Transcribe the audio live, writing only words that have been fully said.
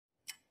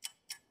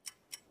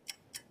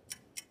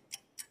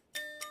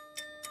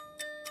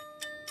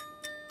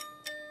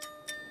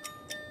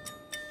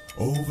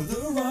Over the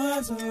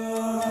horizon,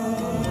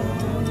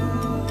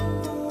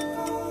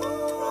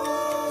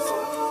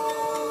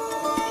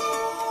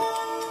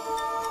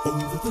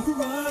 over the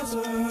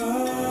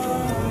horizon.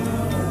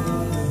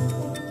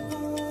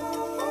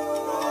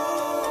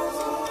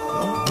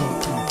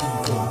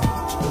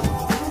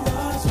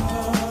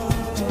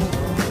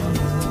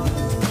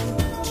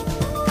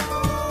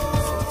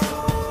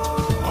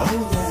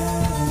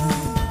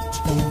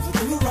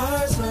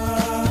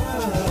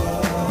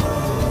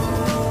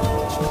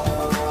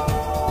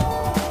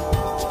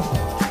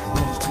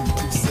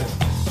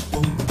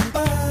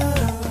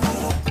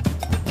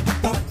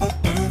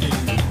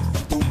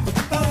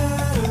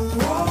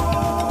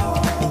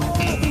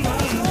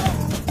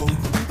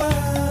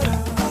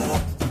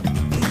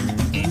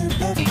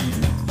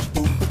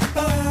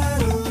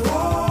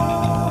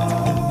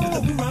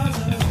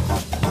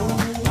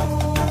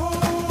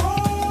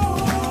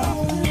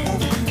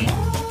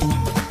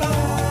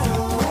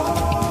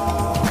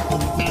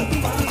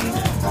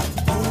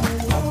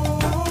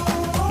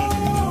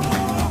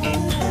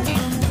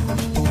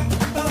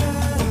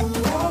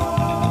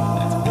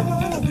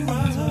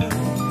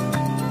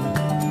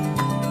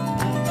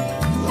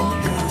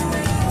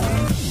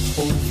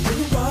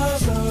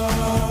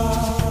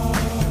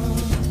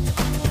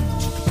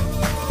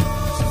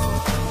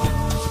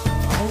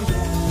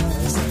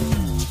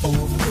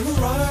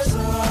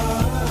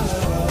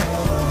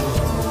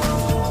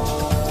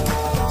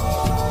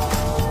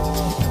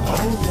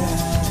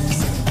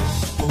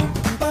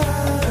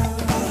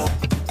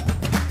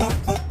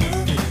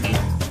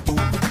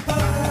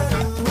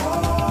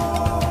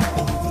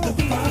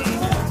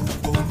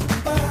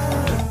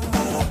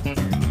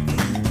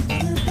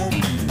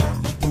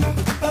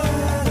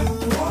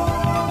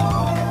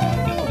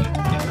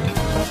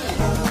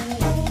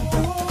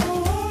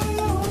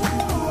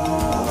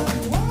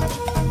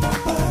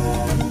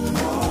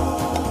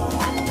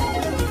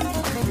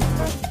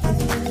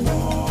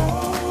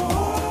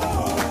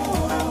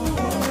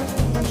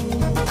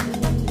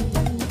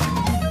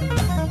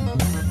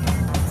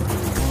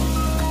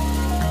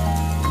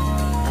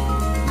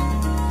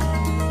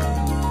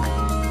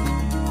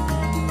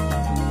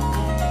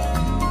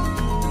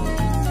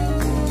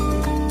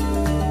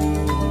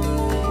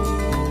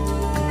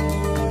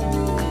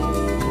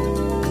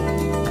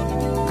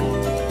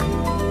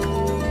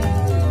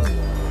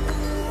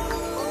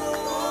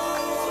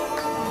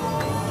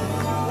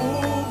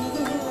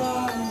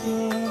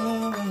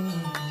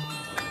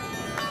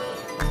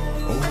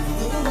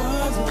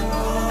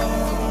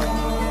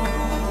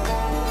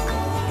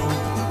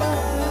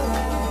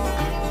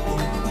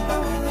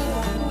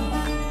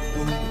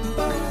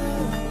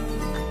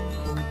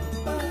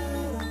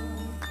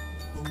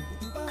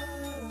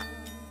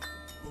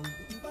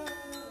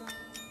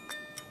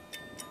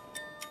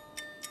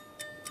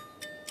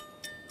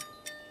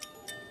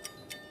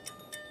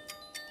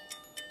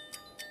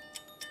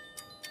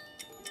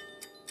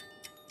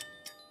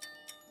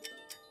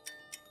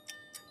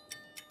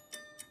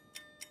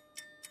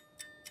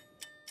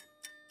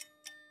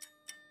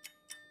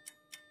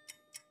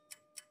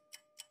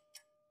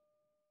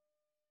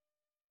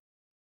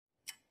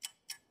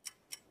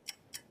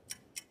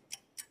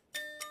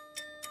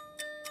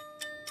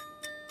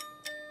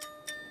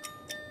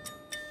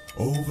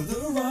 Over the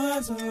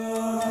horizon,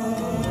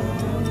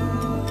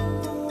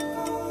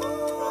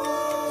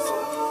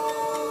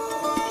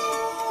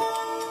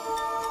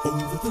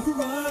 over the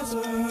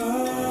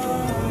horizon.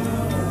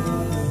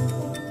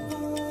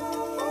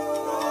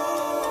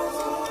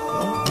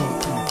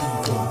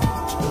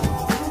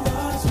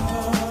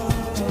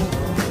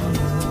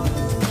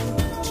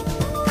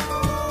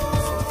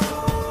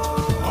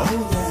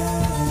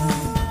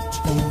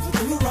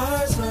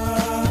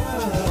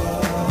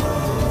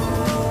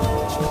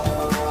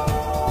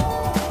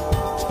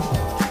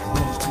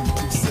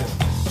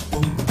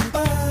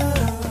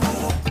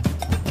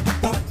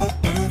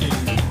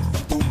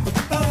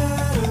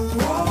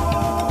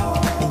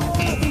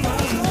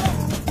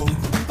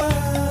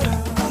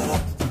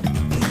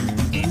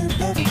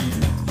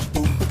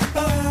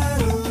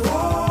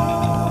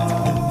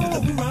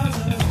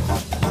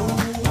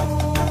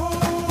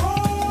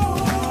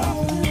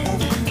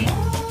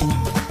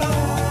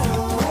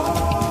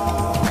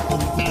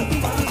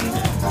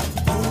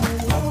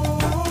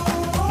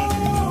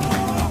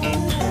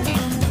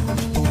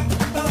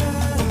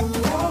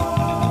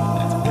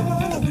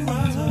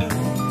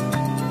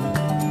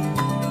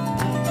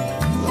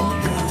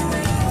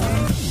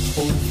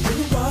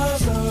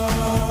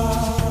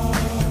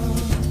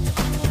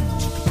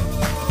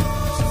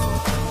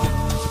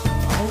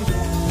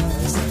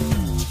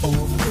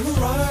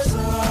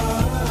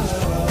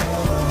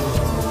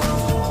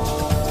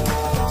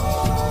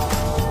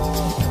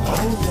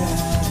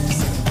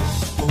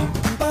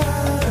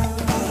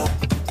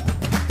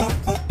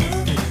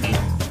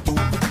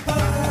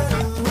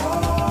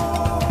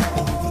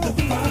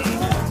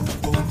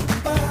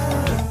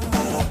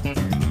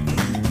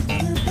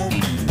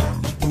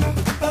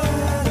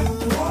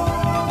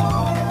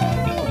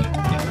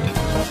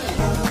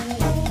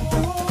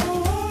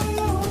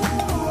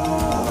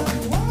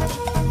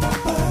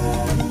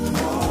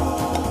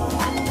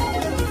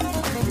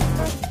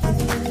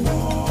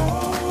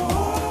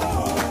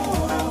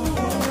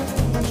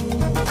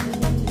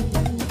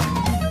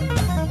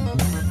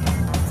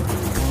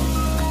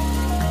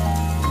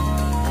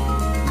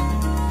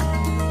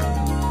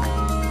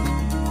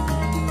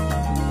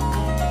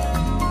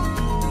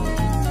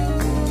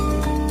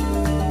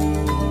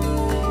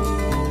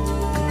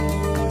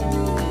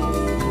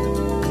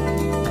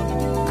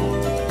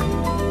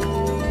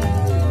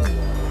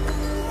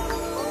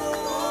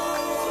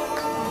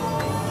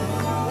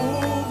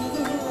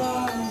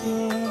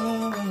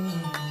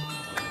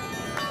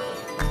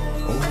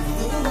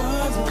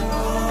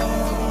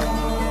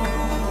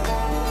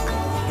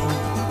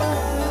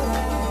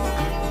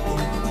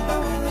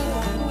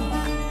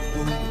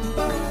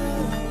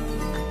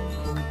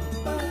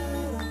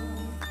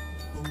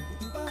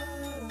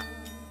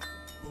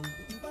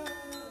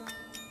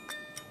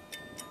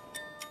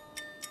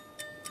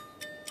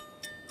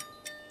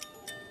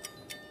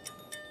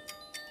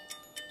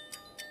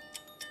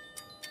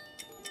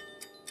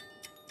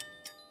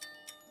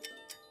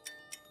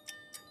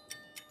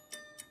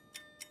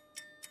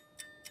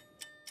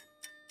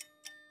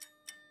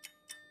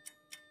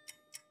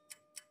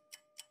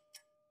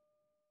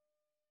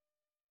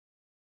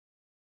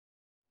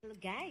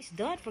 Hello guys,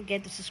 don't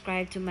forget to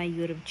subscribe to my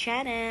YouTube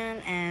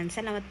channel and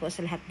salamat po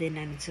sa lahat din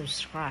na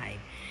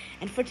nag-subscribe.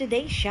 And for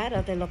today's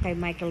shoutout, hello kay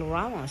Michael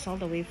Ramos all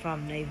the way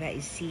from Nueva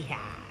Ecija.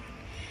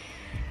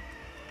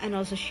 And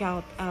also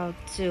shout out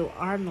to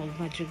Arnold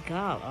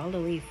Madrigal all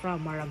the way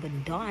from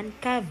Maragondon,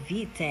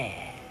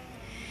 Cavite.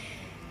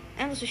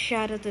 And also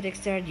shout out to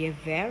Dexter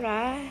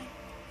Rivera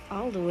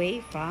all the way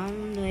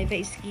from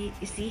Nueva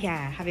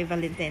Ecija. Happy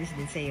Valentine's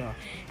din sa'yo.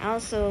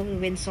 Also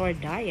Windsor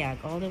Dayag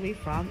all the way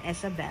from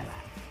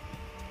Isabela.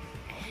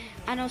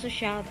 And also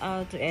shout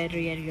out to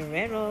Adrian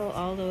Guerrero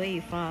all the way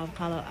from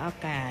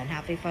Caloocan.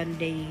 Happy Fun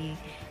Day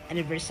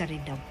anniversary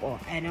daw po.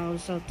 And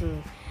also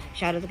to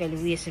shout out to kay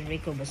Luis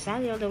Enrico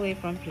Basali all the way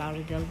from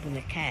Floridel,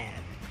 Bulacan.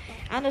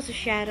 And also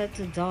shout out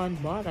to Don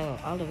Boto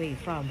all the way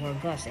from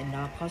Burgos and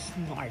Ilocos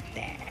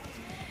Norte.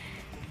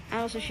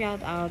 And also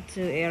shout out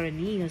to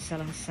Aaronio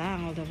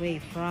Salangsang all the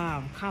way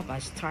from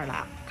Capas,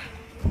 Tarlac.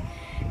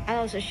 And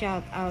also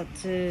shout out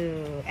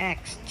to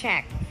X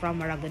Check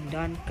from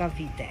Maragondon,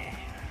 Cavite.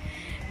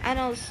 And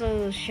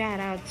also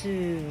shout out to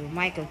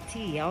Michael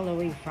T all the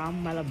way from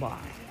Malabon.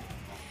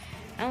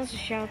 And also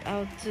shout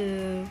out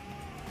to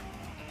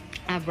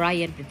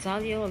Brian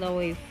Pitalio all the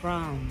way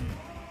from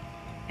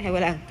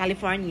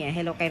California.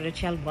 Hello kay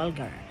Rachel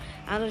Bulgar.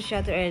 And also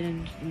shout out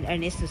to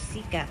Ernesto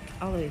Sikat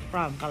all the way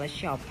from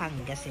Calasiao,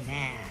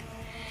 Pangasinan.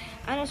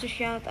 And also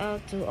shout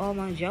out to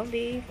Omang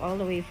Jombi all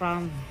the way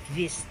from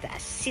Vista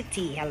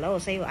City. Hello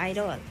sa'yo,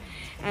 idol.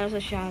 And also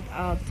shout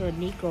out to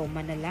Nico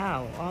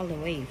Manalao all the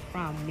way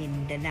from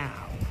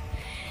Mindanao.